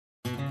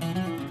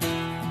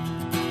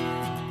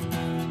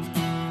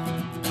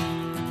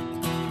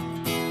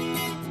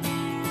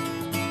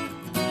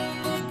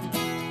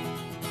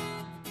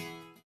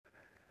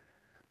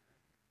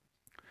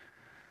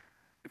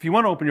If you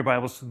want to open your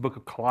Bibles to the book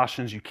of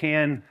Colossians, you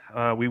can.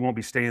 We won't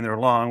be staying there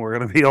long. We're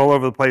going to be all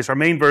over the place. Our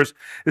main verse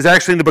is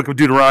actually in the book of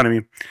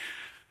Deuteronomy.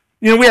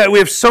 You know, we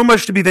have so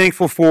much to be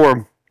thankful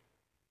for.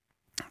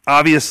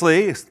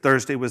 Obviously,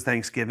 Thursday was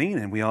Thanksgiving,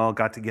 and we all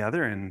got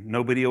together, and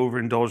nobody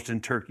overindulged in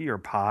turkey or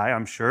pie,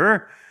 I'm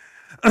sure.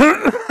 But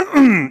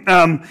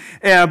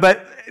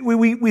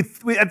we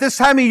at this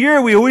time of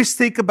year, we always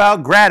think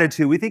about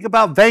gratitude. We think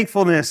about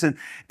thankfulness,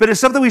 but it's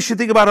something we should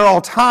think about at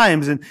all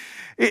times. And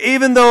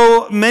even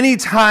though many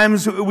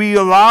times we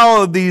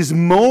allow these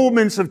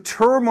moments of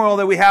turmoil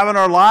that we have in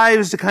our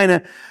lives to kind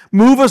of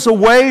move us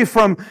away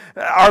from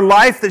our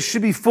life that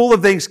should be full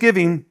of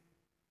thanksgiving,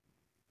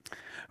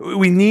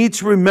 we need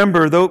to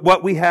remember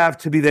what we have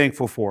to be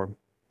thankful for.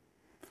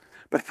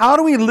 But how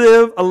do we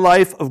live a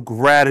life of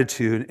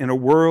gratitude in a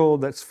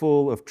world that's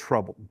full of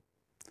trouble?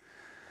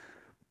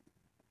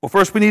 Well,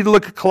 first we need to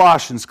look at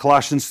Colossians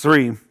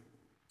 3,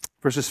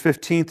 verses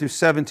 15 through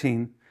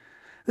 17.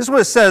 This is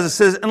what it says. It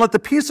says, "And let the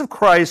peace of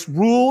Christ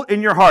rule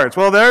in your hearts."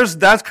 Well,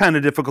 that's kind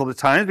of difficult at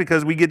times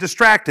because we get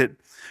distracted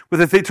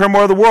with the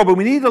turmoil of the world. But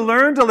we need to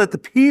learn to let the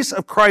peace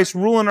of Christ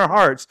rule in our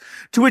hearts,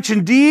 to which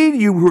indeed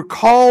you were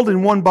called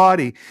in one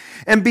body.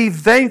 And be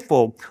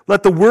thankful.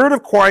 Let the word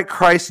of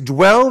Christ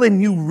dwell in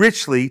you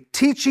richly,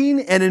 teaching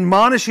and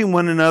admonishing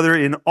one another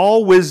in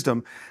all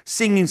wisdom,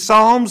 singing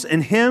psalms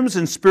and hymns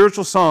and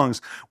spiritual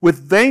songs,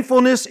 with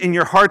thankfulness in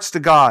your hearts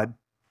to God.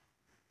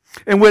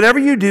 And whatever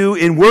you do,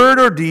 in word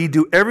or deed,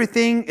 do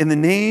everything in the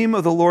name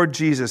of the Lord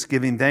Jesus,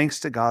 giving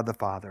thanks to God the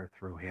Father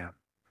through Him.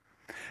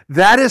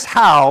 That is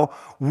how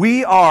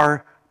we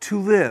are to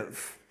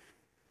live.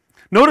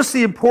 Notice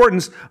the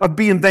importance of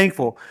being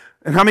thankful.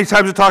 And how many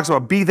times it talks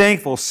about be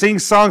thankful, sing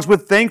songs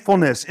with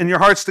thankfulness in your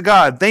hearts to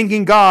God,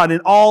 thanking God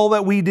in all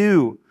that we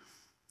do.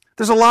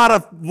 There's a lot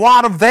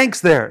of thanks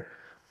there.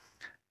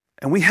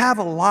 And we have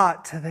a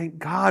lot to thank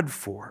God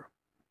for.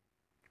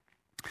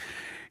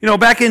 You know,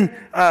 back in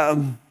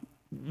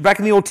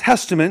the Old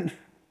Testament,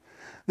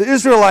 the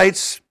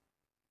Israelites,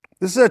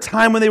 this is a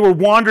time when they were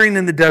wandering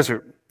in the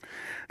desert.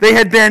 They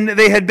had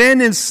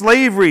been in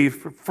slavery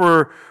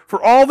for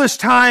all this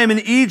time in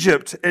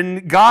Egypt,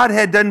 and God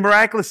had done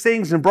miraculous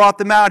things and brought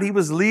them out. He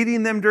was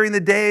leading them during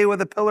the day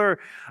with a pillar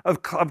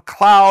of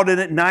cloud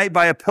and at night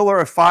by a pillar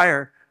of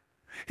fire.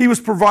 He was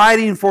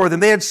providing for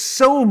them. They had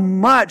so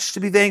much to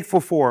be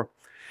thankful for.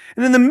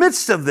 And in the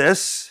midst of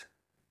this,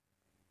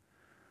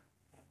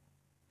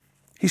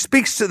 He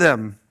speaks to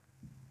them.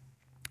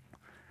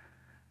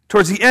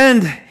 Towards the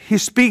end,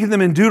 He's speaking to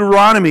them in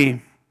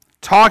Deuteronomy,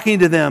 talking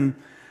to them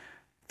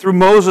through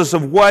Moses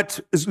of what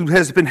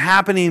has been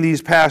happening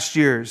these past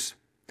years.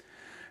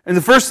 And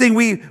the first thing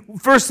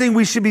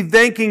we should be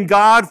thanking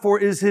God for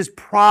is His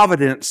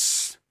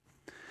providence.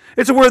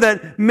 It's a word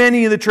that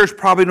many in the church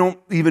probably don't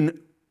even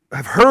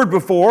have heard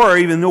before or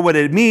even know what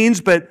it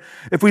means, but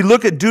if we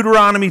look at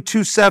Deuteronomy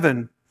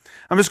 2:7,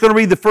 I'm just going to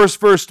read the first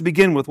verse to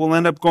begin with. We'll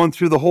end up going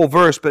through the whole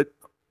verse, but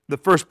the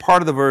first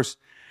part of the verse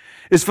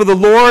is, "For the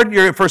Lord,"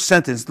 your first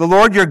sentence, "the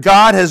Lord your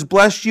God has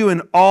blessed you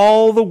in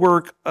all the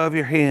work of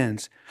your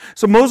hands."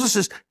 So Moses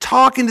is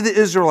talking to the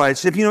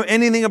Israelites. If you know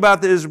anything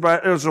about the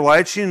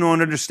Israelites, you know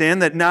and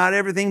understand that not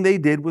everything they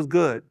did was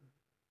good.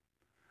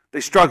 They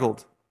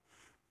struggled.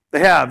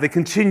 They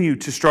continue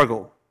to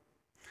struggle.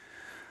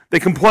 They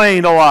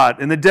complained a lot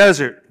in the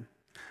desert.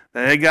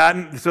 They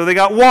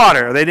got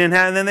water. They didn't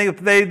have, and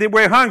then they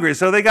were hungry,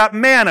 so they got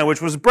manna,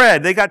 which was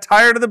bread. They got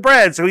tired of the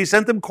bread, so He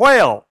sent them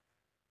quail.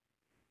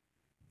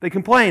 They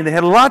complained. They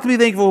had a lot to be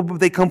thankful, but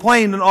they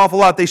complained an awful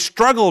lot. They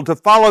struggled to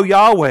follow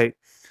Yahweh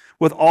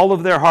with all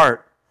of their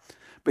heart.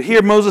 But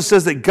here Moses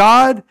says that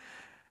God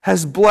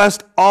has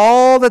blessed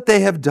all that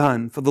they have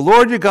done. For the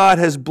Lord your God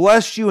has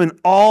blessed you in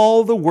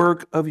all the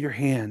work of your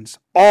hands.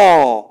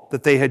 All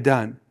that they had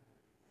done.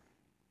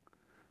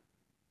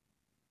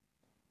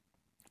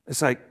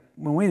 It's like,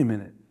 well, wait a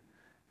minute.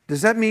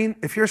 Does that mean,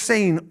 if you're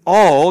saying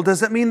all,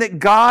 does that mean that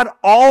God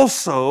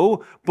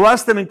also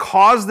blessed them and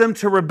caused them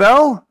to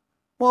rebel?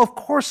 Well, of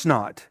course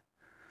not.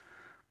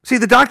 See,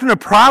 the doctrine of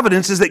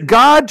providence is that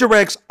God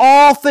directs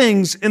all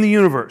things in the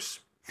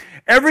universe.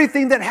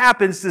 Everything that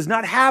happens does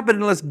not happen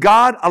unless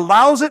God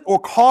allows it or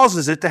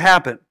causes it to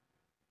happen.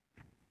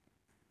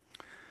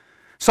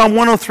 Psalm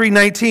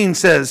 103:19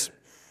 says,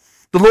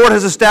 "The Lord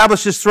has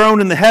established His throne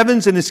in the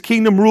heavens, and His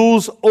kingdom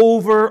rules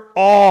over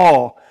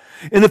all."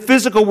 In the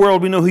physical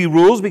world, we know He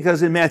rules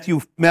because in Matthew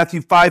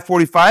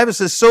 5:45, it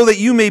says, "So that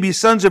you may be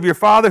sons of your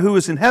Father who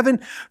is in heaven,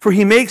 for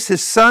He makes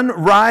His sun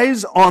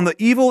rise on the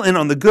evil and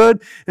on the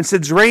good, and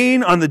sends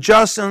rain on the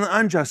just and the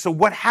unjust." So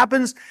what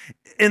happens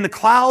in the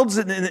clouds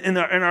and in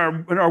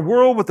our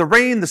world with the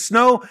rain, the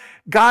snow,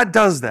 God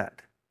does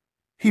that.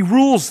 He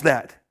rules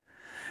that.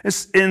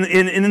 In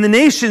the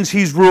nations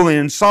He's ruling.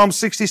 In Psalm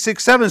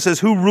 66:7 says,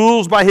 "Who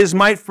rules by His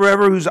might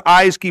forever, whose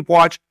eyes keep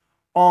watch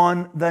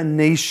on the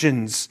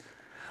nations.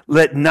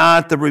 Let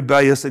not the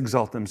rebellious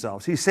exalt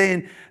themselves." He's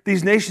saying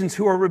these nations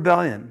who are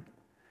rebellion,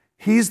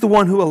 He's the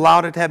one who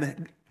allowed it to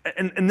happen.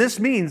 And this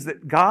means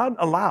that God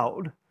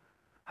allowed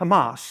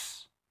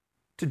Hamas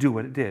to do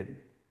what it did.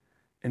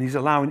 And He's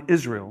allowing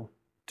Israel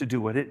to do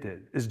what it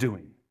is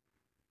doing.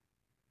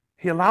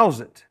 He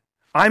allows it.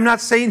 I'm not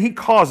saying he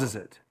causes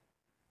it.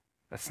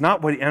 That's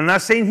not what I'm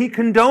not saying he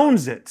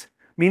condones it,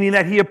 meaning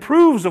that he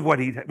approves of what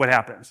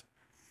happens.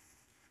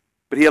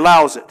 But he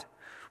allows it.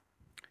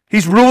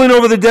 He's ruling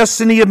over the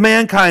destiny of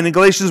mankind. In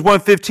Galatians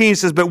 1:15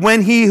 says, "But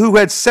when he who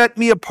had set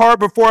me apart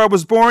before I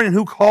was born and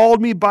who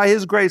called me by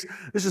his grace,"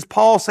 this is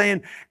Paul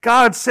saying,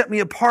 God set me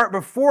apart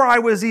before I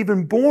was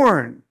even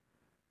born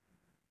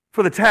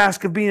for the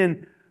task of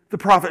being the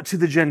prophet to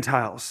the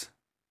Gentiles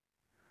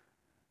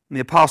and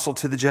the apostle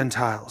to the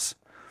Gentiles.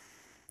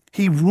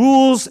 He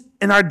rules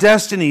in our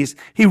destinies.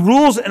 He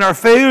rules in our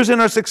failures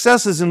and our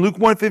successes. In Luke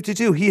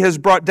 1:52, he has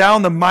brought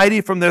down the mighty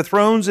from their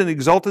thrones and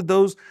exalted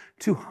those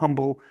to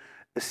humble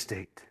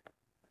estate.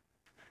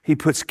 He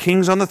puts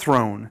kings on the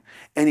throne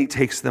and he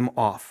takes them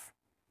off.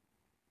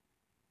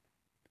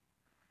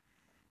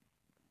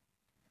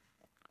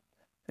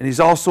 And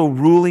he's also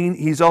ruling,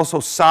 he's also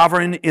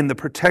sovereign in the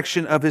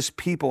protection of his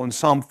people. In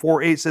Psalm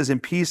 4:8 says, "In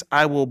peace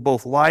I will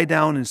both lie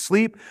down and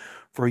sleep,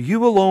 for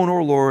you alone,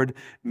 O Lord,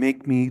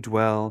 make me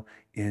dwell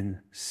in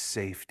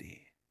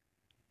safety."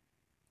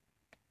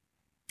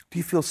 Do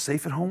you feel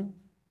safe at home?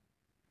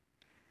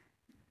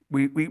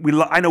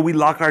 I know we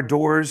lock our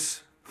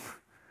doors.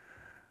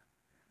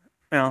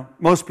 Well,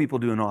 most people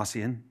do in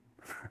Ossian.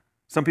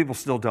 Some people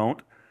still don't.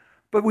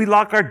 But we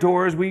lock our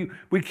doors. We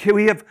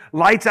have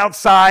lights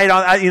outside,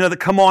 that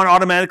come on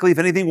automatically if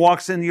anything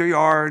walks into your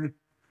yard.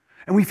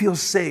 And we feel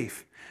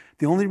safe.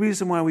 The only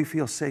reason why we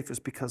feel safe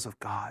is because of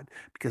God,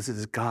 because it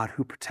is God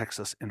who protects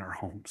us in our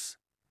homes.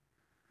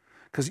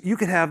 Because you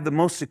could have the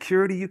most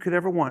security you could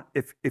ever want.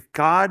 If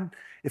God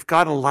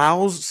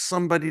allows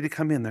somebody to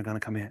come in, they're going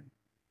to come in.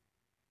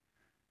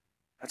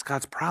 That's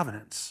God's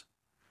providence.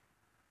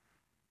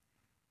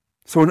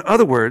 So in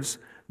other words,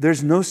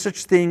 there's no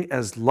such thing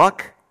as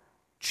luck,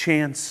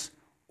 chance,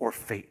 or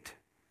fate.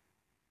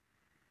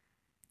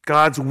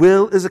 God's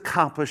will is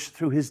accomplished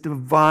through his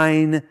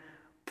divine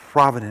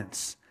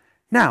providence.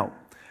 Now,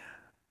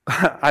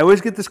 I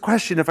always get this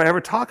question if I ever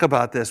talk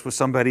about this with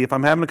somebody, if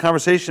I'm having a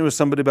conversation with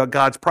somebody about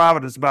God's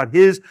providence, about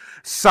his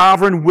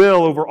sovereign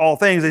will over all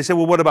things, they say,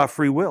 well, what about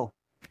free will?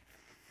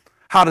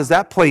 How does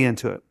that play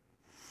into it?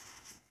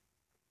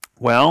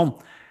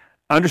 Well,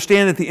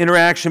 understand that the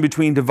interaction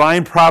between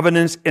divine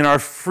providence and our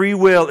free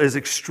will is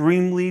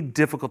extremely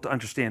difficult to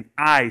understand.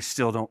 I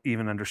still don't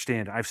even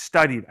understand it. I've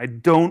studied. I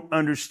don't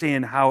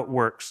understand how it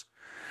works.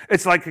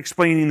 It's like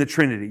explaining the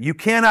Trinity. You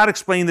cannot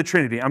explain the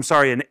Trinity. I'm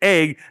sorry, an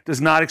egg does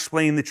not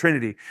explain the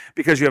Trinity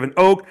because you have an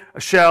yolk,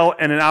 a shell,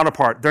 and an outer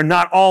part. They're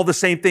not all the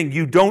same thing.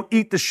 You don't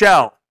eat the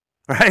shell,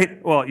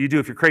 right? Well, you do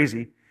if you're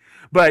crazy,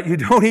 but you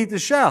don't eat the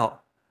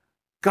shell.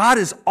 God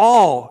is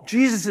all.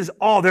 Jesus is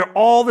all. They're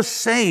all the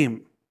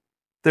same.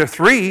 They're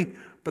three,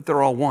 but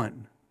they're all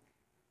one.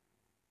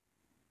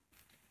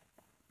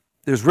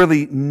 There's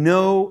really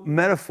no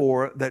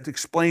metaphor that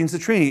explains the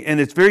Trinity,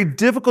 and it's very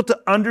difficult to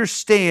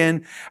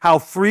understand how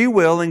free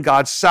will and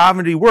God's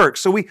sovereignty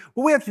works. So what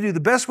we have to do, the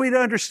best way to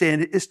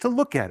understand it is to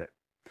look at it.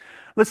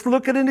 Let's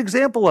look at an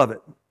example of it.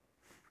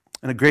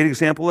 And a great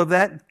example of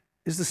that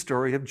is the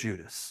story of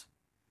Judas.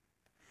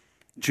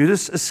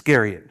 Judas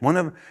Iscariot, one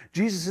of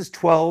Jesus'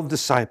 12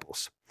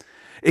 disciples.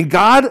 In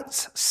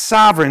God's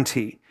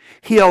sovereignty,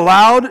 he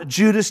allowed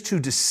Judas to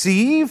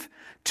deceive,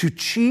 to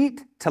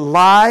cheat, to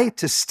lie,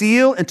 to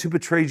steal, and to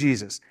betray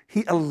Jesus.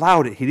 He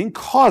allowed it. He didn't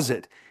cause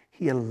it.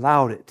 He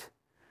allowed it.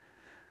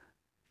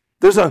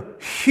 There's a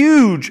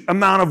huge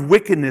amount of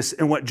wickedness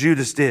in what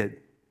Judas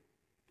did.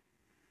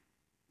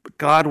 But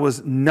God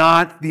was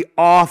not the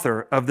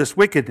author of this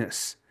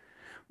wickedness.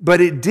 But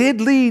it did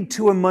lead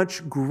to a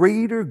much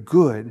greater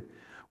good,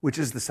 which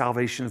is the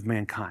salvation of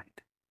mankind.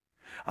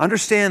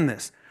 Understand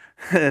this,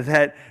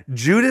 that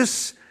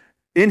Judas,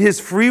 in his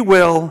free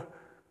will,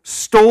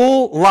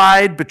 stole,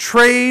 lied,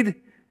 betrayed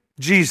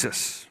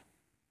Jesus,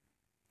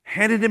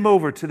 handed him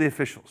over to the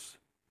officials.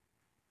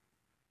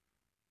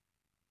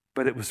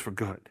 But it was for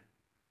good.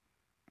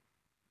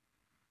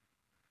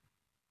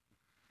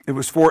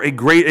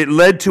 It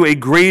led to a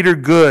greater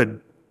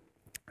good.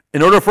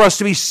 In order for us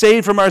to be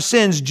saved from our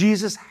sins,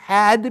 Jesus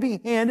had to be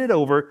handed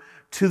over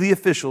to the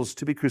officials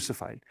to be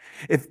crucified.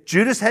 If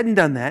Judas hadn't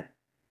done that,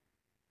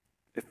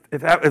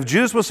 if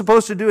Judas was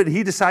supposed to do it and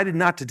he decided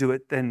not to do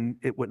it, then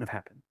it wouldn't have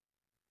happened.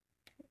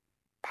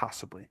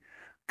 Possibly.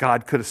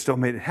 God could have still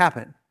made it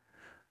happen.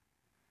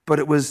 But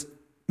it was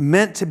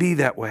meant to be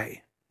that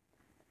way.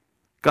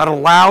 God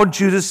allowed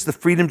Judas the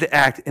freedom to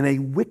act in a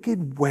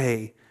wicked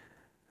way,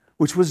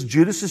 which was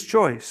Judas'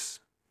 choice,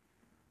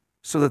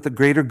 so that the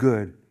greater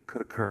good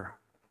could occur.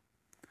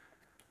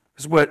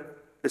 This is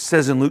what it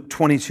says in Luke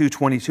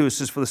 22:22. It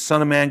says, "For the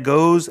Son of Man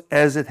goes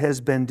as it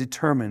has been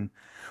determined,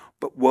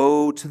 but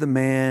woe to the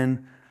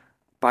man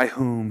by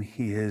whom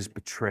he is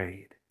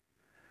betrayed."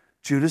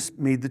 Judas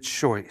made the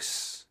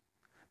choice.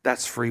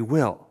 That's free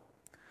will.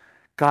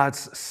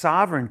 God's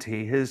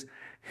sovereignty, his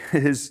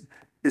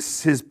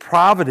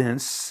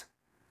providence,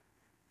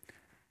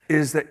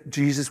 is that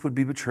Jesus would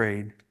be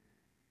betrayed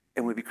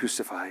and would be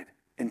crucified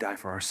and die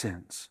for our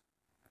sins.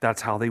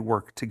 That's how they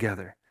work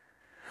together.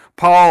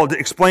 Paul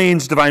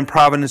explains divine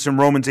providence in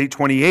Romans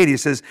 8:28. He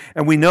says,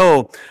 and we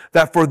know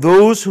that for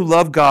those who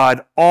love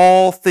God,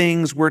 all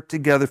things work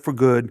together for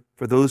good,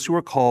 for those who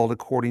are called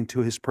according to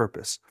his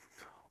purpose.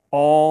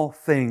 All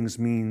things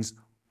means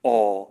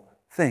all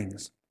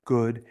things,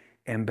 good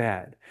and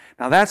bad.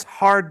 Now that's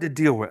hard to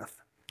deal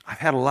with. I've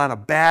had a lot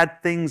of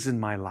bad things in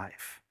my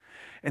life.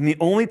 And the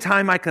only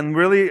time I can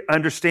really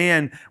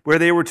understand where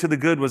they were to the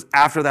good was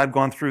after that I've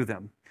gone through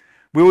them.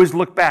 We always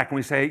look back and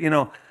we say,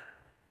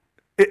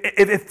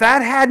 if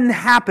that hadn't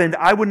happened,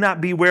 I would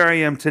not be where I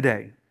am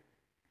today.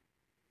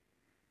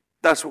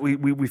 That's what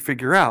we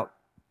figure out.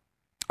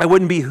 I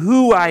wouldn't be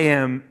who I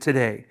am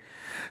today.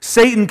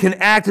 Satan can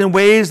act in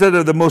ways that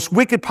are the most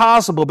wicked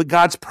possible, but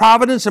God's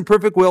providence and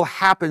perfect will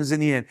happens in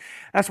the end.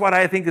 That's what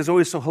I think is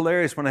always so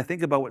hilarious when I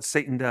think about what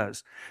Satan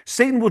does.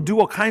 Satan will do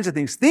all kinds of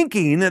things,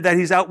 thinking that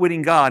he's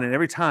outwitting God, and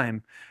every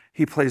time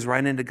he plays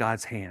right into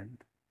God's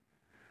hand.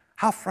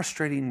 How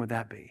frustrating would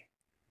that be?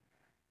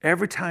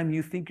 Every time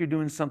you think you're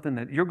doing something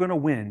that you're going to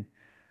win,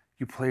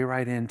 you play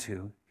right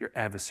into your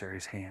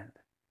adversary's hand.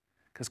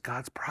 Because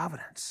God's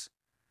providence,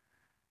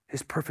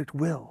 his perfect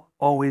will,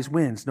 always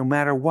wins, no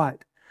matter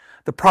what.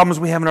 The problems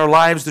we have in our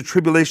lives, the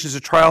tribulations, the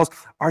trials,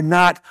 are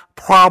not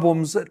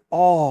problems at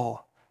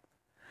all.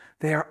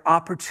 They are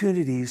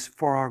opportunities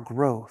for our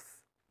growth.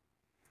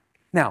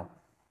 Now,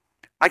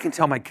 I can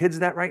tell my kids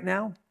that right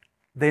now.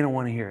 They don't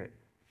want to hear it.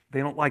 They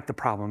don't like the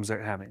problems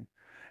they're having.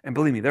 And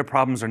believe me, their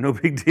problems are no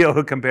big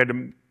deal compared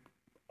to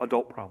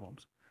adult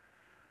problems.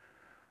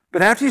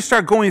 But after you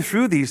start going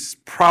through these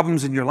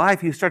problems in your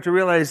life, you start to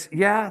realize,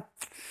 yeah,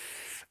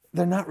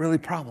 they're not really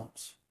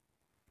problems.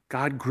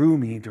 God grew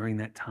me during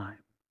that time.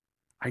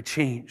 I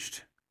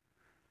changed.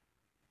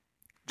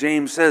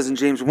 James says in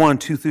James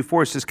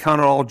 1:2-4, it says,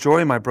 count it all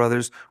joy, my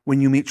brothers,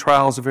 when you meet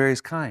trials of various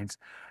kinds.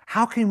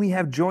 How can we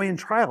have joy in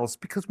trials?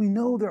 Because we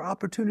know there are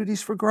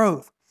opportunities for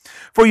growth.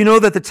 For you know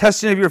that the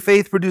testing of your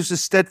faith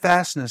produces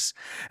steadfastness,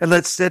 and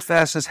let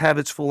steadfastness have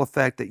its full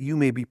effect, that you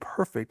may be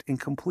perfect and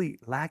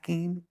complete,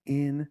 lacking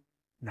in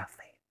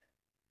nothing.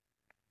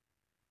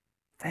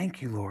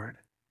 Thank you, Lord,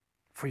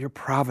 for your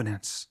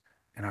providence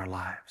in our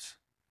lives.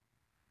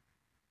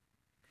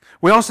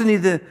 We also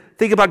need to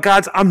think about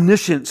God's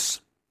omniscience.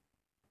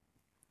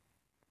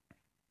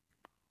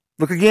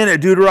 Look again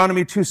at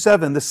Deuteronomy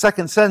 2:7. The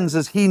second sentence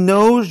says, he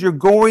knows you're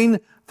going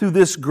through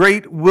this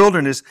great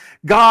wilderness.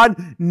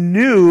 God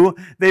knew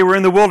they were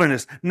in the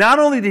wilderness. Not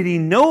only did he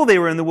know they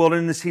were in the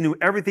wilderness, he knew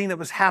everything that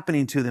was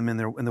happening to them in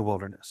the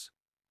wilderness.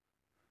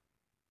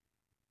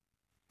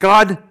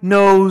 God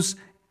knows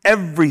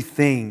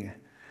everything.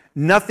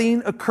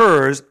 Nothing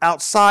occurs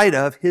outside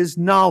of his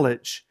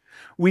knowledge.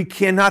 We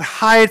cannot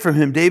hide from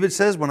him. David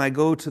says, when I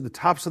go to the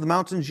tops of the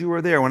mountains, you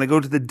are there. When I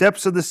go to the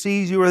depths of the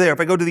seas, you are there. If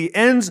I go to the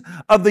ends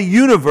of the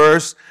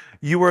universe,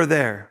 you are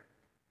there.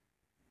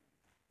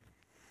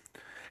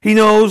 He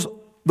knows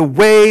the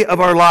way of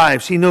our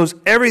lives. He knows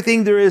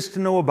everything there is to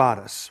know about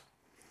us.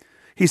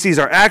 He sees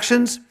our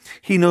actions.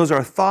 He knows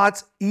our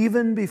thoughts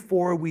even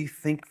before we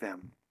think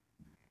them.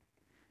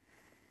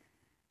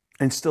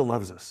 And still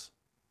loves us.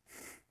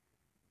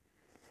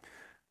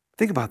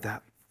 Think about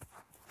that.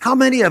 How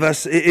many of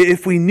us,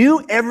 if we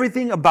knew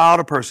everything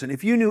about a person,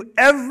 if you knew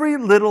every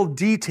little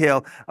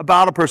detail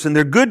about a person,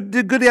 their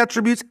good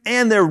attributes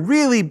and their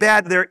really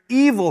bad, their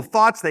evil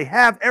thoughts they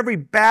have, every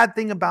bad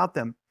thing about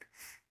them,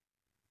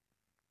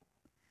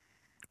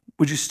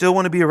 would you still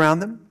want to be around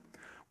them?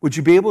 Would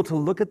you be able to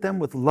look at them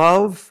with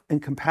love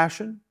and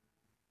compassion?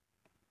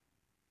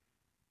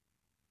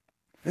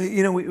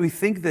 We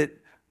think that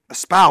a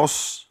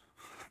spouse,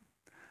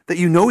 that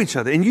you know each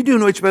other, and you do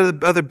know each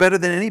other better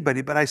than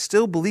anybody, but I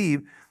still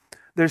believe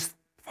there's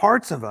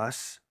parts of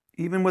us,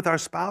 even with our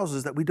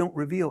spouses, that we don't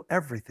reveal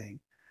everything.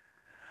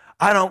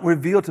 I don't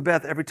reveal to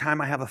Beth every time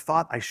I have a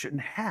thought I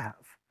shouldn't have.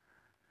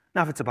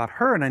 Now, if it's about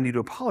her and I need to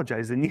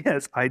apologize, then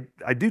yes, I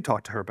do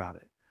talk to her about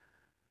it.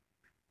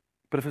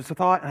 But if it's a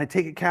thought and I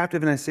take it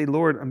captive and I say,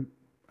 Lord,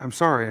 I'm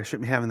sorry, I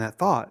shouldn't be having that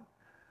thought.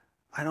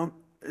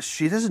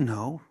 She doesn't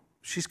know.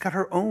 She's got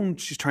her own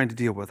she's trying to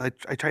deal with. I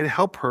try to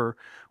help her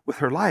with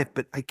her life,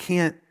 but I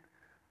can't.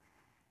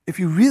 If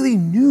you really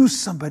knew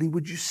somebody,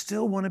 would you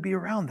still want to be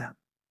around them?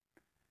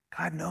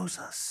 God knows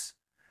us.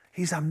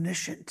 He's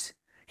omniscient.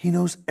 He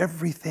knows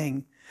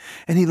everything.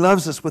 And he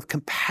loves us with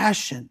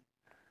compassion.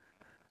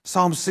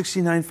 Psalm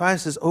 69:5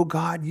 says, oh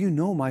God, you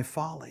know my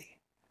folly.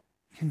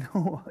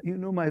 You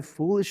know my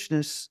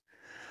foolishness.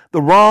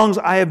 The wrongs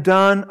I have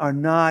done are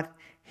not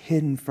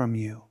hidden from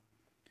you.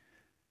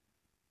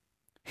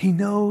 He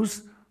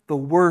knows the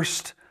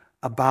worst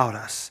about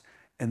us,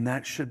 and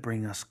that should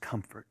bring us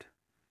comfort.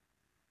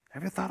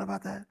 Have you thought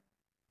about that?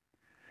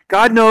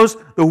 God knows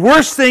the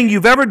worst thing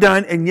you've ever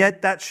done, and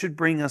yet that should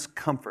bring us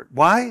comfort.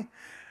 Why?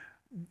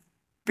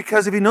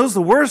 Because if he knows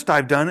the worst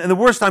I've done and the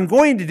worst I'm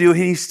going to do, and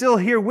he's still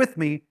here with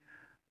me,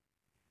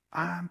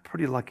 I'm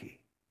pretty lucky.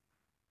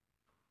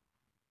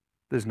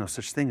 There's no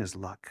such thing as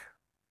luck.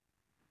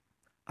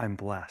 I'm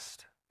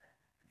blessed.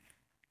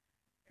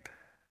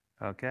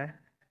 Okay?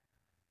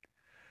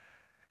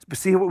 But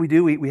see what we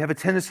do? We have a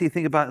tendency to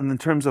think about it in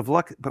terms of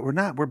luck, but we're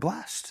not. We're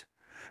blessed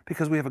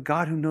because we have a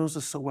God who knows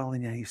us so well,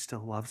 and yet he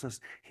still loves us.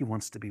 He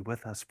wants to be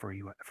with us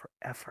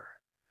forever.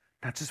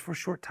 Not just for a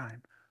short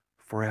time,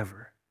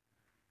 forever.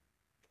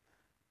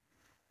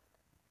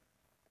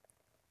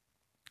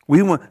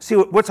 We want, see,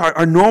 what's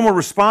our normal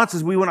response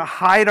is we want to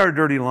hide our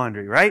dirty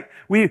laundry, right?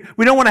 We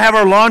don't want to have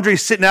our laundry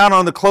sitting out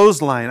on the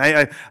clothesline.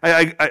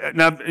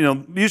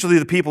 Now, usually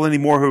the people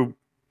anymore who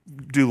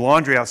do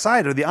laundry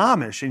outside are the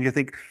Amish, and you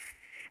think,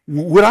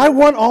 would I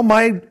want all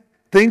my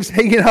things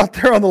hanging out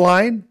there on the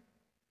line?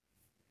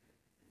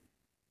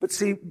 But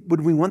see,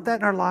 would we want that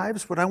in our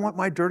lives? Would I want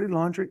my dirty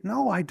laundry?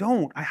 No, I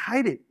don't. I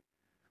hide it.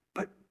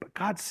 But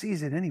God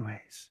sees it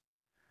anyways.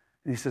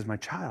 And he says, my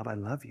child, I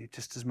love you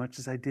just as much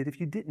as I did if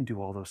you didn't do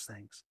all those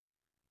things.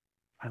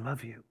 I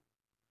love you.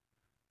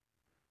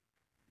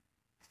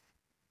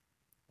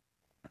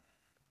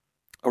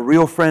 A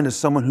real friend is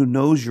someone who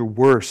knows your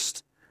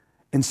worst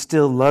and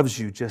still loves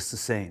you just the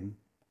same.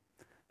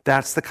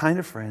 That's the kind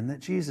of friend that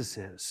Jesus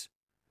is.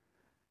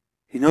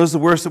 He knows the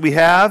worst that we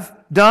have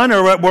done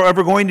or what we're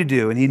ever going to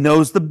do. And he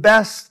knows the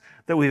best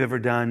that we've ever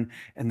done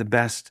and the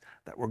best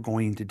that we're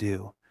going to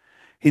do.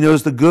 He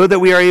knows the good that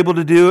we are able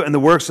to do and the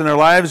works in our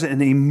lives,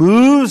 and he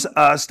moves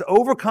us to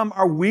overcome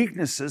our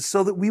weaknesses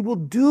so that we will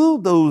do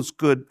those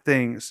good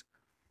things.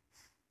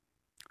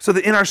 So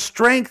that in our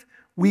strength,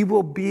 we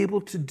will be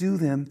able to do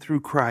them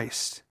through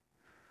Christ.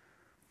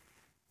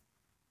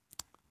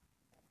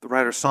 The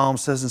writer of Psalm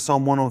says in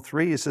Psalm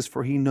 103, it says,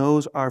 for he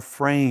knows our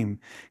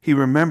frame. He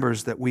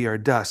remembers that we are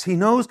dust. He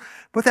knows,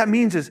 what that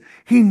means is,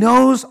 he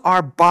knows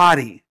our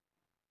body.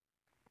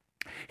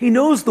 He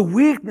knows the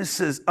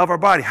weaknesses of our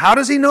body. How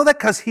does he know that?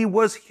 Because he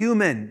was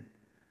human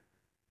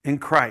in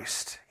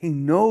Christ. He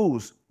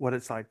knows what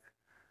it's like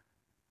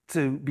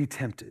to be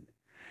tempted.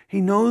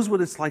 He knows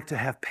what it's like to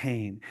have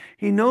pain.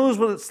 He knows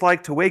what it's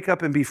like to wake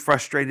up and be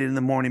frustrated in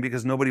the morning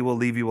because nobody will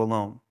leave you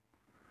alone.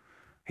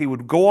 He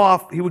would go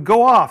off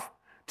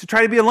to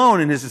try to be alone,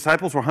 and his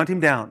disciples will hunt him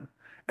down.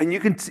 And you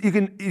can't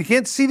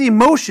see the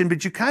emotion,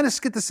 but you kind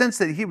of get the sense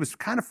that he was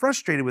kind of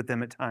frustrated with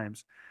them at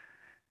times.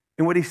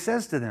 And what he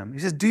says to them, he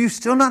says, do you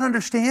still not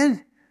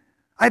understand?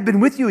 I've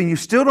been with you and you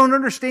still don't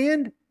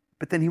understand?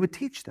 But then he would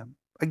teach them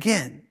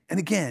again and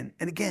again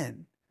and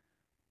again.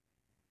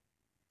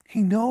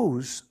 He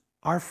knows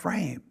our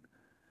frame.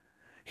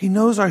 He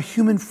knows our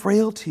human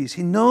frailties.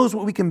 He knows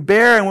what we can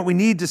bear and what we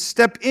need to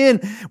step in.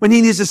 When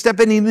he needs to step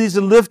in, he needs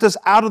to lift us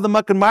out of the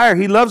muck and mire.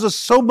 He loves us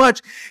so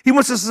much, he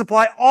wants us to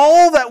supply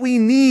all that we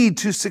need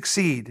to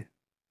succeed.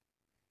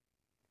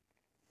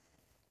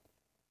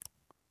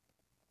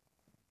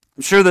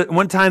 I'm sure that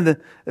one time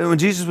when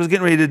Jesus was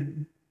getting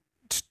ready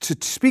to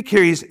speak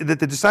here, that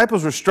the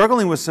disciples were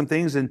struggling with some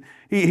things. And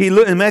he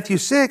in Matthew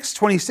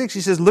 6:26, he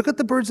says, look at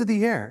the birds of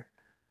the air.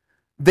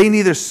 They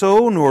neither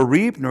sow nor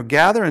reap nor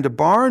gather into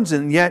barns,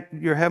 and yet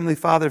your heavenly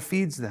Father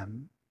feeds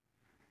them.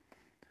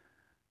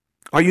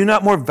 Are you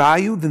not more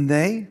valued than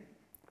they?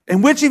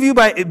 And which of you,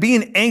 by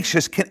being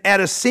anxious, can add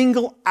a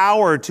single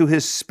hour to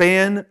his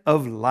span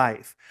of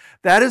life?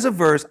 That is a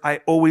verse I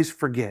always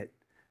forget.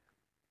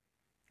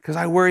 Because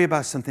I worry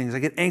about some things. I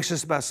get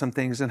anxious about some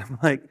things, and I'm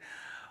like,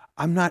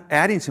 I'm not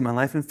adding to my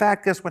life. In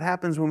fact, guess what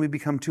happens when we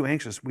become too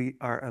anxious? We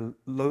are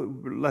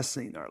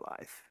lessening our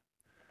life.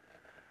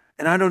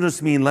 And I don't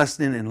just mean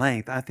lessening in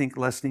length. I think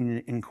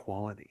lessening in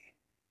quality.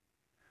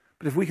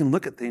 But if we can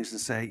look at things and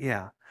say,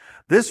 yeah,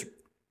 this,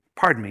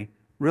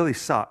 really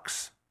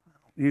sucks.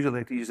 Usually I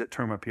like to use that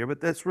term up here, but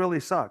this really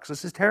sucks.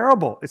 This is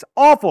terrible. It's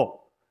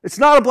awful. It's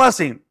not a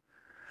blessing.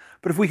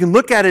 But if we can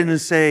look at it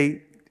and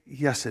say,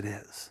 yes, it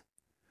is.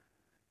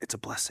 It's a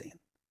blessing.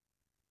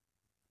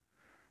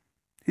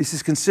 He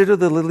says, consider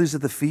the lilies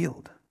of the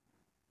field,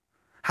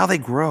 how they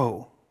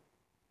grow.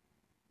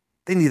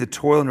 They neither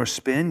toil nor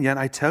spin, yet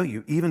I tell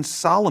you, even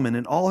Solomon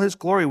in all his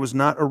glory was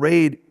not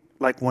arrayed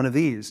like one of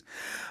these.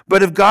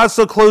 But if God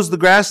so clothes the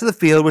grass of the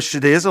field, which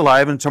today is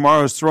alive and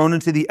tomorrow is thrown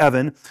into the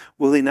oven,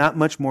 will he not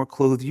much more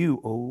clothe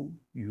you, O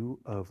you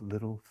of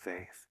little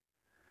faith?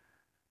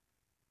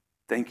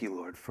 Thank you,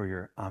 Lord, for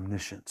your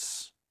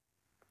omniscience.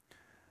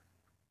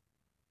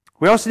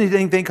 We also need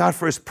to thank God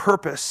for his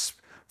purpose.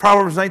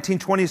 Proverbs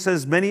 19:20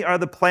 says, many are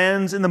the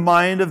plans in the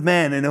mind of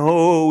man,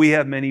 and we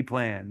have many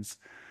plans.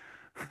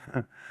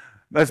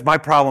 That's my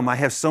problem. I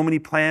have so many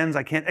plans,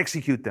 I can't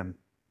execute them.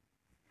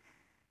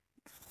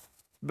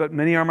 But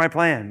many are my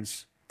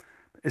plans.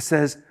 It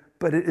says,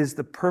 but it is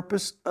the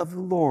purpose of the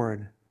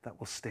Lord that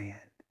will stand.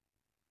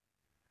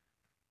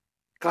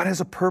 God has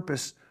a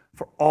purpose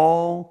for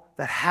all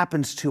that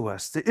happens to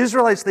us. The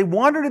Israelites, they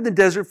wandered in the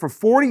desert for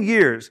 40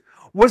 years.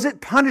 Was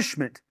it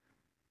punishment?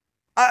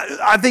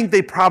 I think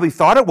they probably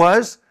thought it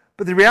was,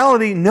 but the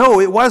reality, no,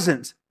 it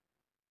wasn't.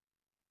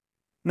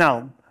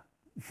 Now,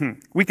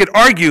 we could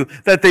argue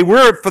that they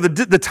were, for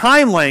the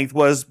time length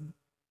was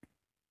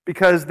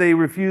because they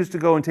refused to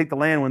go and take the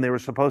land when they were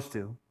supposed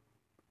to.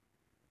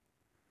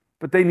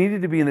 But they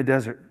needed to be in the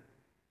desert.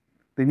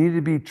 They needed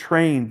to be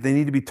trained. They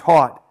needed to be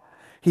taught.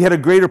 He had a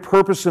greater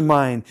purpose in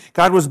mind.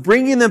 God was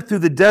bringing them through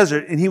the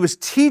desert, and He was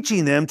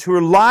teaching them to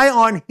rely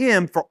on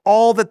Him for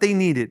all that they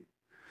needed.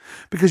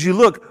 Because you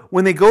look,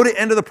 when they go to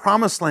enter the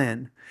promised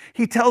land,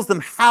 He tells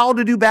them how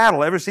to do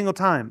battle every single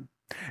time.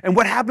 And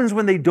what happens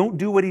when they don't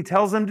do what He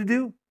tells them to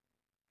do?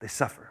 They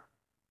suffer.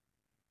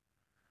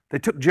 They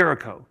took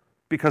Jericho.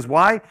 Because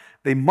why?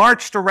 They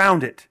marched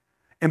around it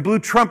and blew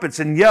trumpets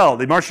and yelled.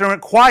 They marched around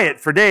it quiet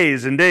for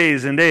days and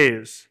days and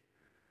days.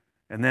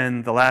 And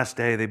then the last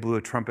day they blew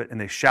a trumpet and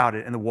they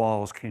shouted and the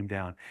walls came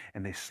down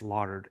and they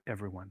slaughtered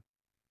everyone.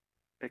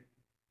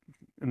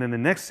 And then the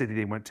next city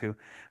they went to,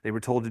 they were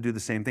told to do the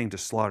same thing, to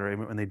slaughter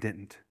everyone, and they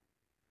didn't.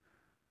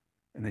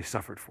 And they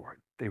suffered for it.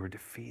 They were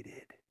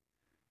defeated.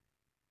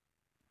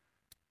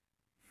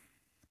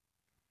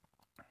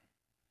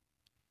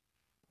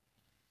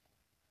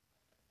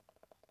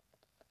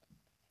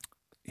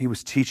 He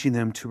was teaching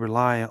them to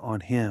rely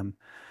on Him.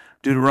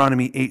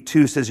 Deuteronomy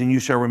 8:2 says, and you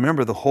shall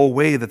remember the whole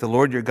way that the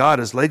Lord your God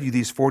has led you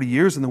these 40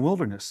 years in the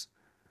wilderness.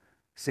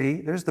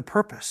 See, there's the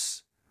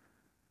purpose.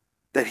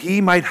 That He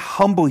might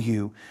humble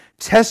you,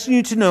 testing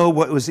you to know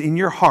what was in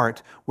your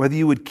heart, whether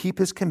you would keep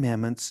His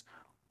commandments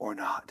or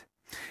not.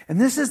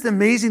 And this is the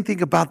amazing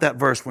thing about that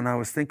verse when I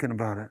was thinking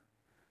about it.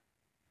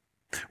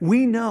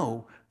 We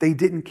know they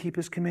didn't keep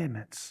His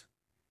commandments.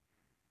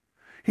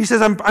 He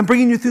says, I'm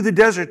bringing you through the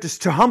desert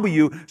to humble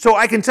you so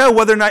I can tell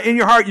whether or not in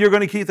your heart you're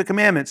going to keep the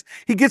commandments.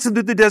 He gets them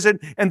through the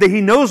desert and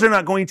He knows they're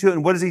not going to.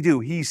 And what does He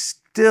do? He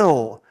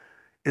still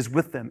is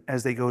with them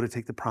as they go to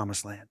take the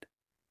promised land.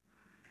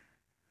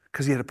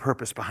 Because He had a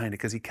purpose behind it.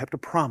 Because He kept a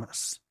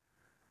promise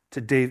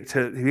to David.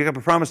 He kept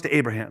a promise to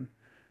Abraham,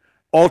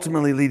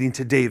 ultimately leading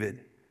to David,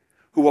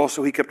 who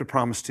also He kept a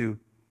promise to,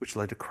 which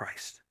led to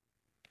Christ.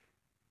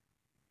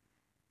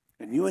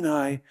 And you and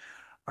I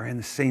are in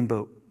the same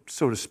boat,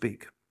 so to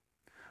speak.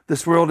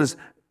 This world is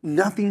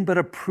nothing but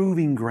a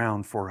proving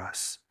ground for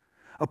us,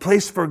 a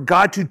place for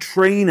God to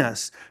train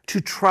us to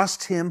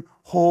trust Him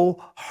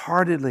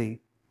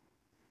wholeheartedly.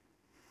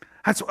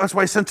 That's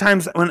why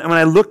sometimes when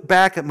I look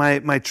back at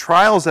my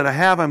trials that I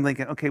have, I'm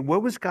thinking, okay,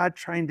 what was God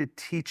trying to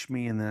teach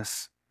me in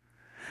this?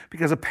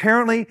 Because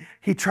apparently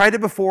He tried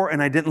it before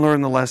and I didn't learn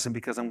the lesson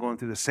because I'm going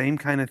through the same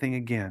kind of thing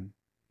again.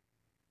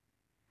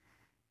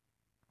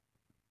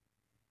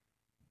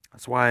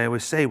 That's why I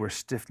always say we're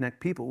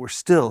stiff-necked people. We're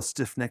still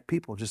stiff-necked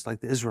people, just like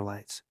the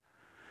Israelites.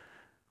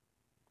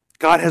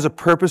 God has a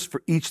purpose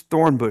for each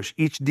thorn bush,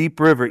 each deep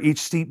river, each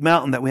steep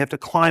mountain that we have to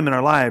climb in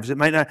our lives. It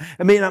may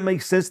not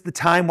make sense at the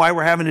time why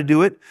we're having to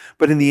do it,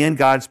 but in the end,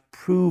 God's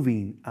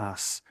proving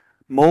us,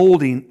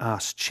 molding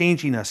us,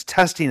 changing us,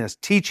 testing us,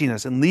 teaching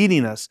us, and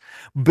leading us,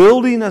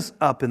 building us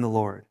up in the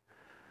Lord.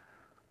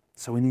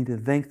 So we need to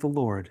thank the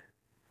Lord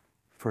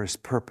for His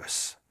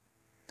purpose.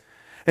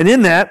 And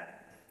in that,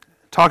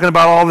 talking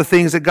about all the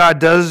things that God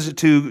does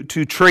to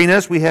train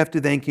us, we have to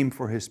thank Him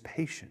for His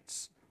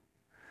patience.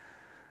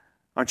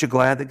 Aren't you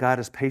glad that God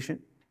is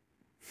patient?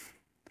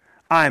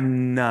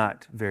 I'm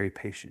not very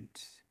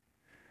patient.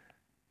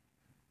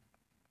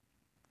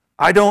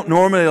 I don't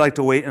normally like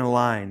to wait in a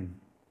line.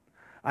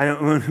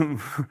 When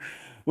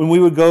we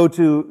would go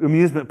to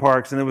amusement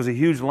parks and there was a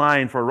huge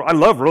line I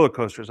love roller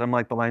coasters. I'm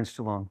like, the line's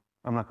too long.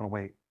 I'm not going to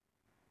wait.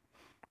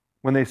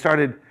 When they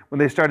started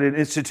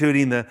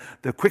instituting the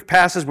quick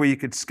passes where you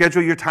could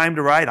schedule your time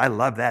to ride, I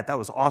love that. That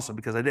was awesome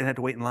because I didn't have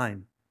to wait in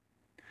line.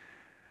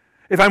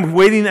 If I'm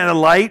waiting at a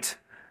light,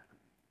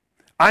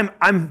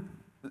 I'm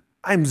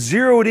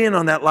zeroed in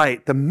on that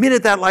light. The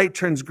minute that light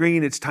turns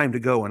green, it's time to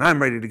go, and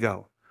I'm ready to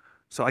go.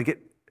 So I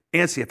get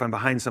antsy if I'm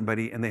behind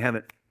somebody and they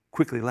haven't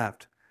quickly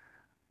left.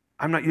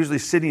 I'm not usually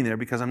sitting there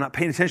because I'm not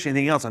paying attention to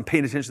anything else. I'm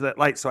paying attention to that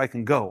light so I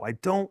can go.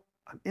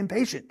 I'm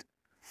impatient.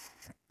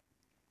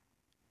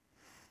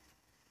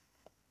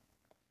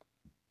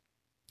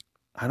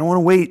 I don't want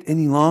to wait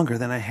any longer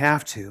than I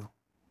have to.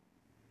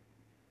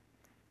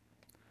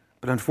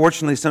 But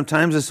unfortunately,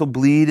 sometimes this will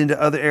bleed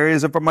into other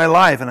areas of my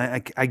life, and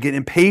I get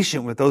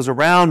impatient with those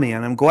around me,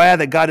 and I'm glad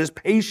that God is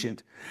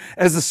patient.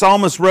 As the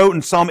psalmist wrote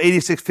in Psalm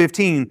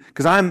 86:15,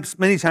 because I'm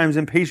many times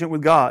impatient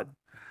with God.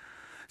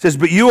 It says,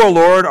 but you, O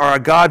Lord, are a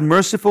God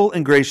merciful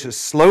and gracious,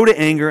 slow to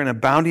anger and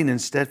abounding in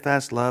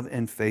steadfast love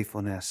and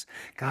faithfulness.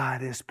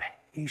 God is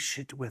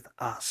patient with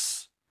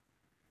us.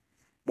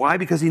 Why?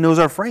 Because He knows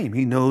our frame.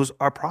 He knows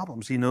our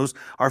problems. He knows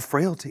our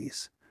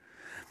frailties.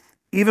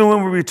 Even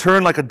when we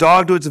return like a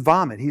dog to its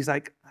vomit, He's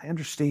like, I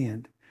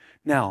understand.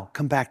 Now,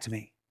 come back to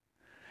me.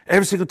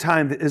 Every single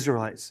time the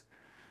Israelites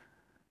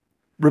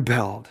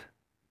rebelled,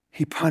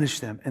 He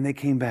punished them and they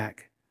came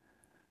back.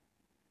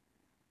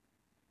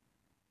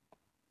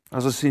 I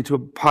was listening to a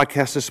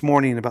podcast this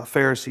morning about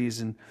Pharisees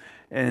and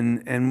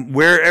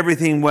how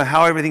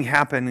everything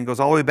happened, and goes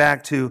all the way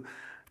back to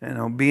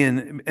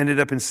ended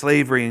up in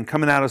slavery and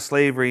coming out of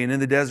slavery and in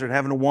the desert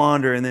having to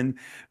wander, and then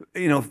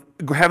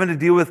having to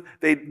deal with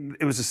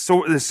it was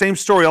the same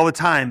story all the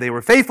time. They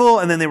were faithful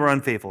and then they were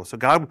unfaithful. So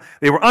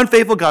they were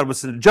unfaithful. God would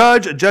send a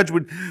judge. A judge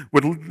would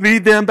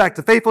lead them back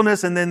to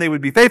faithfulness, and then they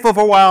would be faithful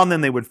for a while, and then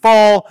they would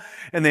fall,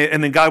 and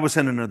then God would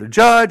send another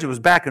judge. It was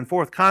back and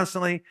forth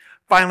constantly.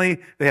 Finally,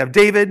 they have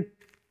David.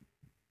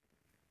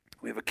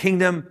 We have a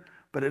kingdom,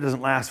 but it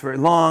doesn't last very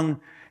long.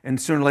 And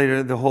sooner or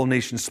later, the whole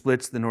nation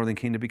splits. The northern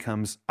kingdom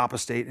becomes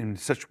apostate in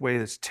such a way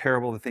that's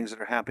terrible. The things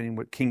that are happening,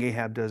 what King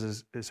Ahab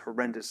does is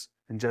horrendous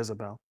in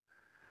Jezebel.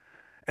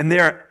 And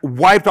they're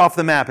wiped off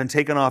the map and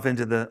taken off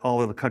into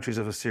all of the countries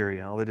of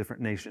Assyria, all the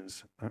different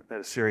nations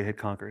that Assyria had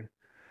conquered.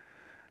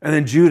 And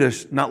then Judah,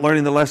 not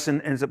learning the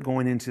lesson, ends up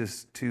going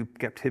into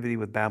captivity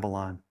with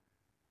Babylon.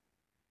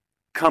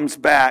 Comes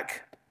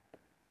back,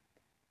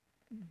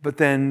 but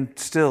then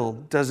still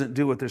doesn't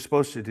do what they're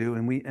supposed to do,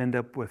 and we end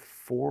up with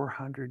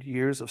 400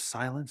 years of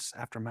silence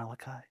after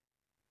Malachi.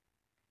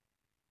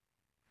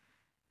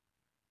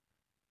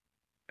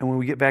 And when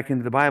we get back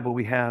into the Bible,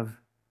 we have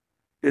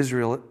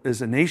Israel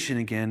is a nation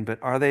again, but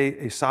are they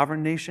a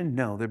sovereign nation?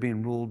 No, they're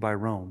being ruled by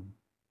Rome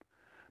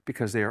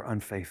because they are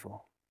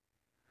unfaithful.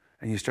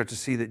 And you start to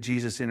see that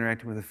Jesus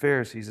interacting with the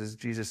Pharisees is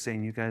Jesus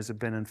saying, you guys have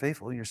been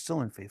unfaithful, and you're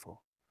still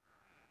unfaithful.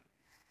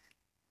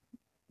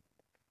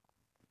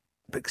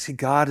 But see,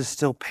 God is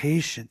still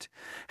patient.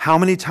 How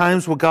many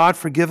times will God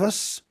forgive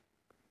us?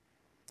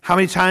 How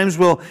many times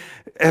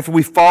if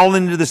we fall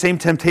into the same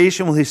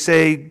temptation, will He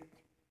say,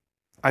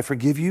 I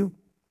forgive you?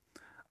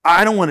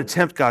 I don't want to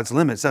tempt God's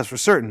limits, that's for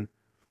certain.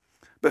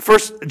 But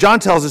John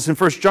tells us in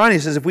 1 John, he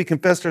says, if we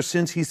confess our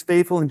sins, He's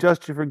faithful and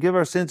just to forgive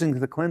our sins and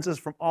to cleanse us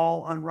from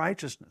all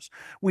unrighteousness.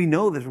 We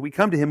know that if we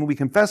come to Him and we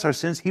confess our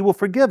sins, He will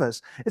forgive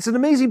us. It's an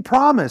amazing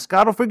promise.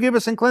 God will forgive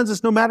us and cleanse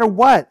us no matter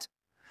what.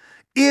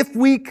 If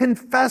we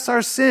confess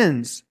our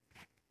sins,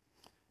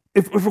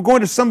 if we're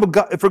going to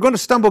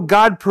stumble,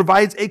 God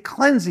provides a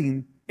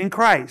cleansing in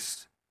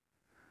Christ.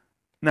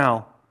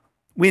 Now,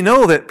 we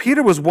know that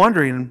Peter was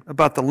wondering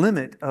about the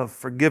limit of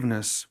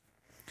forgiveness.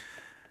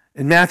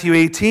 In Matthew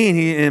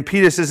 18,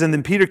 Peter says, and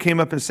then Peter came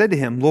up and said to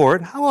Him,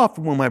 Lord, how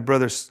often will my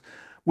brother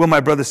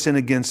sin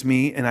against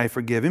me and I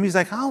forgive him? He's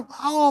like, how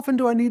often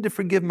do I need to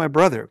forgive my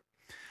brother?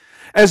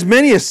 As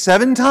many as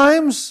 7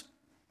 times?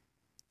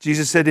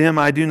 Jesus said to him,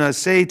 I do not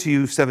say to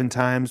you 7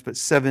 times, but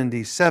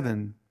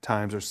 77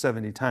 times, or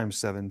 70 times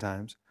 7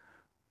 times.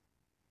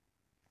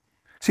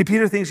 See,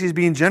 Peter thinks he's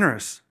being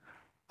generous.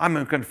 I'm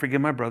going to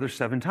forgive my brother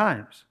 7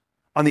 times.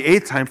 On the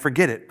 8th time,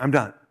 forget it. I'm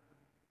done.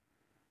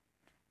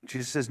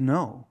 Jesus says,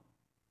 no.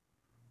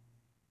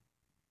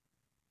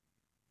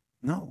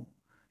 No.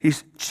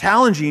 He's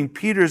challenging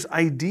Peter's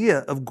idea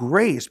of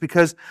grace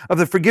because of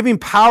the forgiving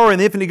power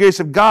and the infinite grace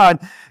of God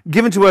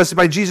given to us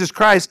by Jesus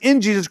Christ. In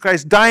Jesus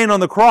Christ dying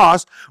on the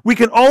cross, we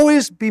can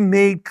always be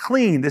made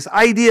clean. This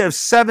idea of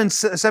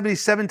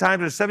 77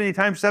 times or 70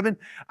 times 7,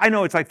 I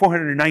know it's like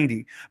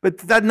 490, but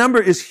that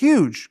number is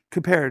huge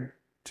compared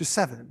to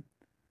 7.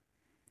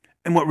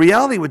 And what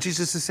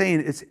Jesus is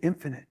saying, it's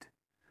infinite.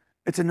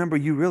 It's a number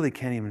you really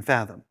can't even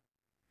fathom.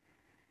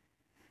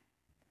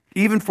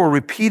 Even for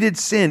repeated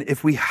sin,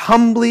 if we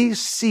humbly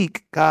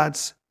seek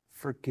God's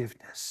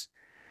forgiveness,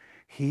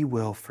 He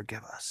will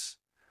forgive us.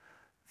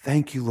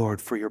 Thank you,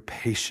 Lord, for your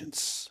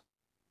patience.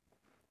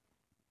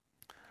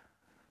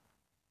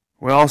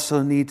 We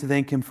also need to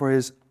thank Him for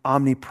His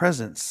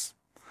omnipresence.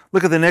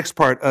 Look at the next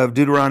part of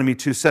Deuteronomy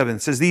 2:7.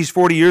 It says, these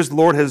 40 years the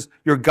Lord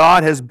your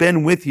God has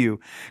been with you.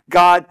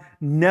 God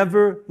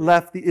never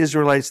left the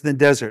Israelites in the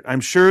desert.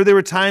 I'm sure there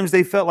were times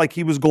they felt like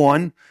He was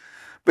gone,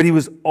 but He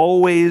was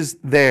always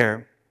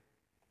there.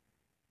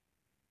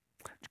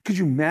 Could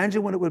you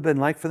imagine what it would have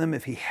been like for them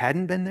if He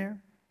hadn't been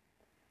there?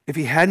 If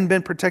He hadn't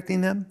been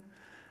protecting them?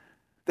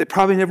 They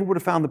probably never would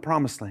have found the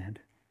promised land.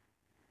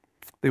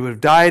 They would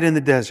have died in the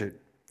desert.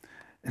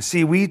 And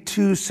see, we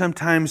too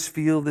sometimes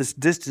feel this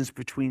distance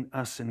between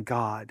us and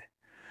God.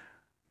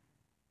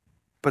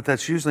 But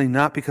that's usually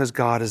not because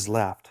God has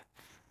left.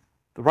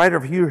 The writer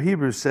of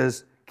Hebrews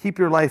says, keep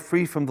your life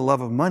free from the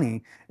love of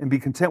money and be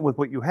content with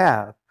what you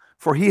have.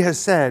 For He has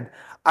said,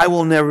 I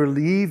will never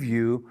leave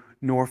you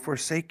nor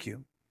forsake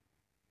you.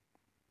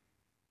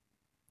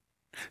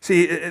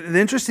 See, the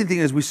interesting thing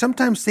is we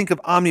sometimes think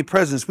of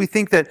omnipresence. We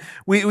think that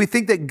we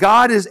think that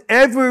God is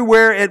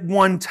everywhere at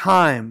one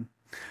time.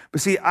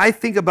 But see, I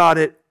think about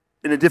it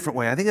in a different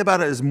way. I think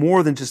about it as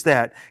more than just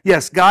that.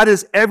 Yes, God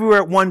is everywhere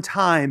at one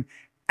time,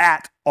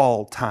 at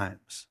all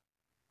times.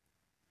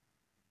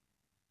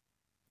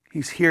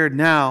 He's here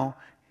now.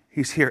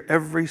 He's here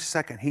every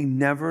second. He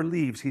never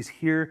leaves. He's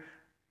here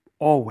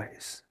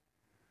always.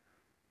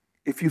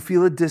 If you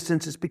feel a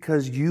distance, it's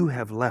because you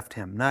have left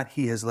Him, not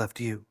He has left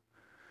you.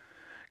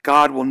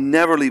 God will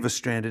never leave us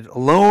stranded,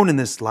 alone in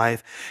this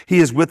life. He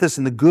is with us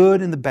in the good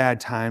and the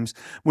bad times.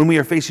 When we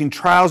are facing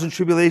trials and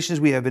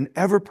tribulations, we have an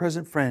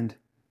ever-present friend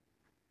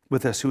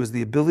with us who has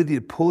the ability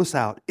to pull us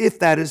out, if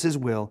that is His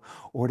will,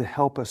 or to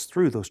help us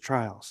through those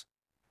trials.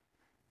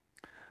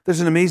 There's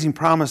an amazing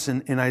promise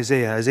in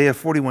Isaiah. Isaiah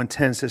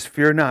 41:10 says,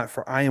 fear not,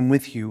 for I am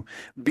with you.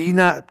 Be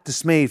not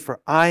dismayed,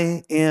 for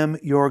I am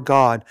your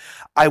God.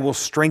 I will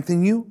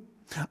strengthen you.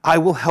 I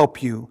will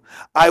help you.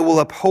 I will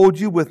uphold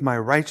you with my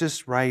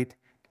righteous right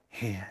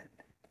hand.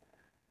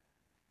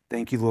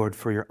 Thank you, Lord,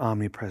 for your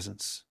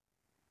omnipresence.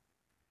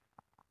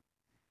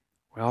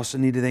 We also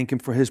need to thank Him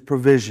for His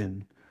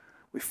provision.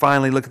 We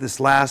finally look at this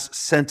last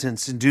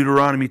sentence in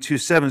Deuteronomy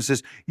 2:7. It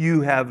says,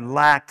 you have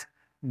lacked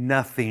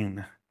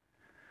nothing.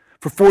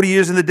 For 40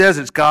 years in the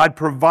deserts, God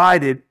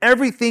provided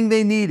everything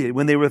they needed.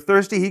 When they were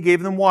thirsty, He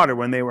gave them water.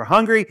 When they were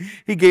hungry,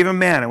 He gave them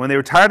manna. When they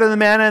were tired of the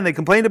manna and they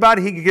complained about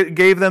it, He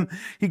gave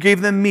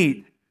them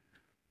meat.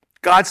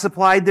 God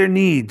supplied their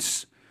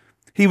needs.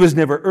 He was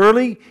never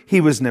early,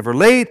 He was never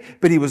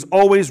late, but He was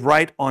always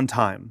right on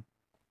time.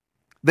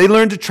 They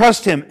learned to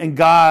trust Him, and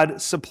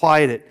God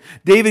supplied it.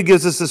 David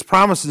gives us this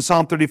promise in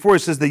Psalm 34. He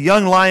says, the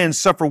young lions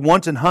suffer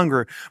want and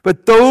hunger,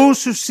 but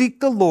those who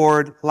seek the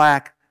Lord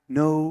lack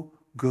no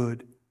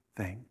good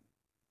thing.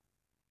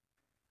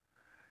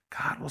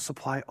 God will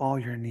supply all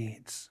your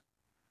needs,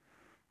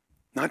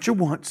 not your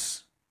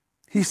wants.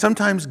 He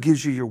sometimes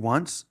gives you your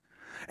wants.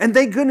 And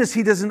thank goodness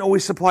He doesn't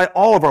always supply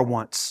all of our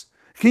wants.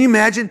 Can you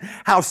imagine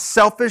how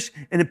selfish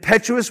and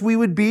impetuous we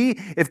would be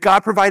if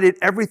God provided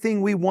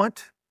everything we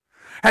want?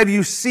 Have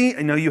you seen,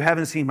 I know you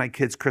haven't seen my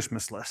kids'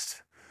 Christmas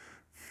list.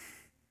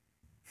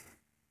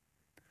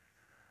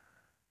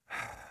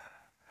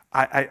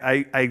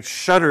 I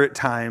shudder at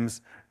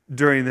times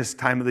during this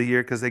time of the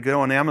year because they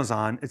go on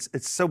Amazon.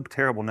 It's so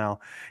terrible now.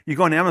 You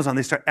go on Amazon,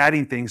 they start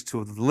adding things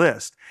to the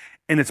list,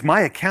 and it's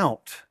my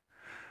account.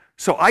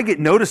 So I get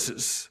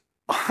notices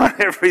on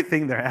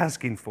everything they're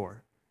asking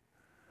for.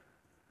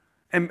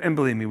 And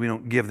believe me, we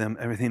don't give them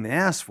everything they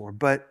ask for,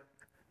 but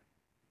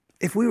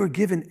if we were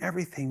given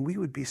everything, we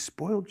would be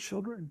spoiled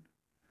children.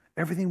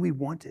 Everything we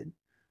wanted.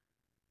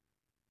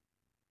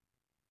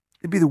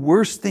 It'd be the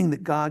worst thing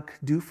that God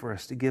could do for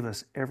us to give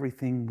us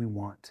everything we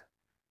want.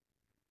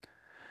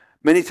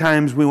 Many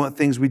times we want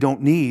things we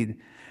don't need.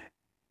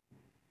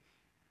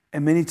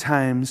 And many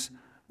times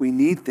we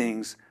need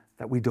things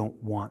that we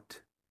don't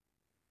want.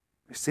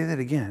 I say that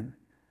again.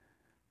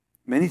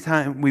 Many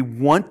times we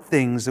want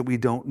things that we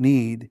don't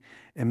need,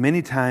 and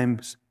many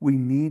times we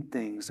need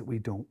things that we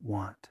don't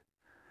want.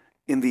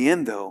 In the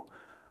end, though,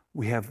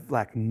 we have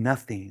lacked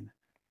nothing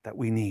that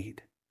we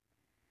need.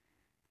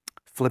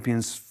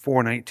 Philippians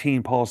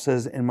 4:19, Paul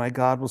says, and my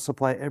God will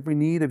supply every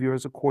need of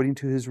yours according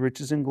to His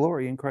riches and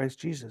glory in Christ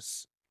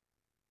Jesus.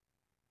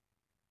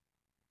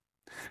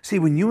 See,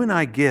 when you and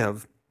I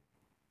give,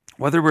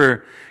 whether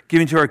we're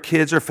giving to our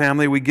kids or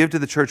family, we give to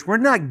the church, we're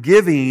not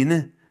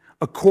giving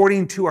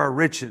according to our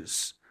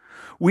riches.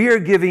 We are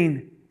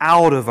giving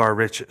out of our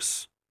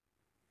riches.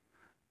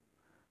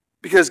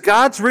 Because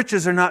God's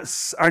riches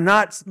are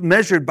not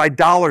measured by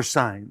dollar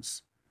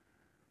signs,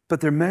 but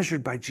they're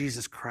measured by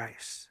Jesus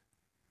Christ.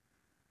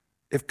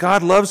 If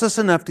God loves us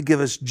enough to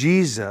give us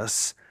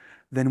Jesus,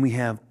 then we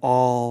have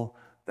all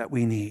that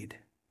we need.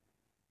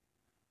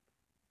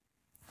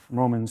 In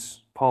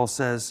Romans, Paul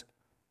says,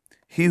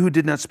 He who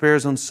did not spare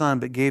His own Son,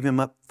 but gave Him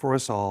up for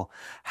us all,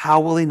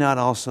 how will He not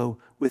also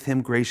with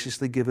Him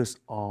graciously give us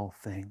all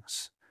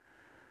things?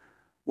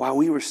 While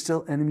we were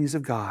still enemies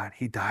of God,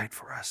 He died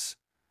for us.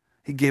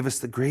 He gave us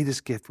the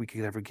greatest gift we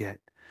could ever get.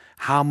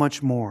 How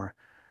much more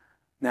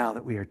now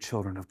that we are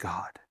children of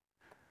God?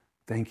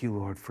 Thank you,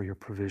 Lord, for your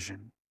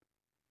provision.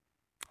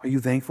 Are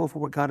you thankful for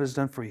what God has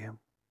done for you?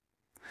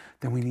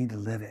 Then we need to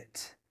live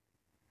it.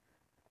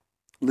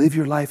 Live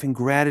your life in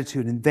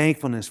gratitude and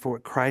thankfulness for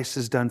what Christ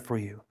has done for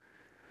you.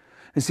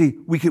 And see,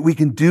 we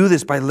can do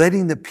this by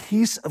letting the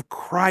peace of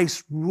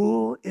Christ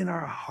rule in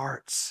our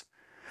hearts.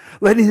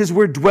 Letting His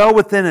word dwell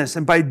within us.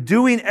 And by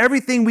doing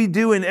everything we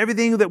do and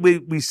everything that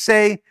we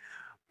say,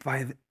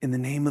 in the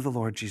name of the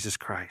Lord Jesus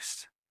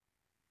Christ.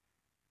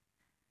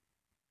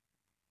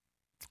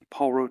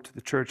 Paul wrote to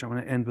the church, I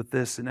want to end with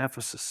this, in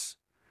Ephesus.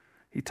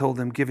 He told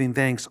them, giving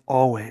thanks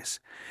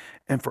always,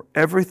 and for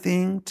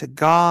everything to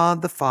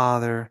God the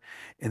Father,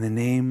 in the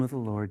name of the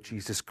Lord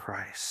Jesus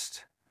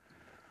Christ.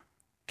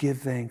 Give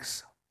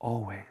thanks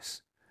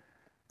always,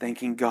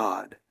 thanking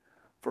God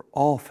for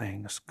all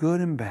things,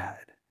 good and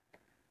bad,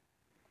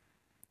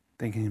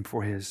 thanking Him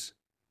for His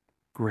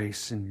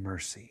grace and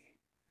mercy,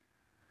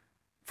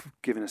 for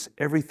giving us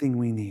everything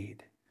we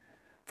need,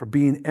 for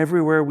being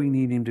everywhere we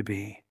need Him to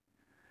be,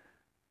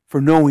 for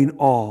knowing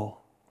all,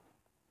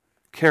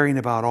 caring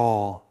about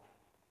all,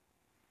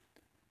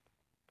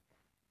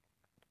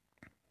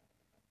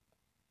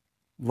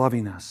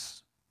 loving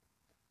us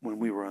when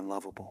we were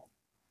unlovable.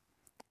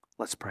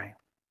 Let's pray.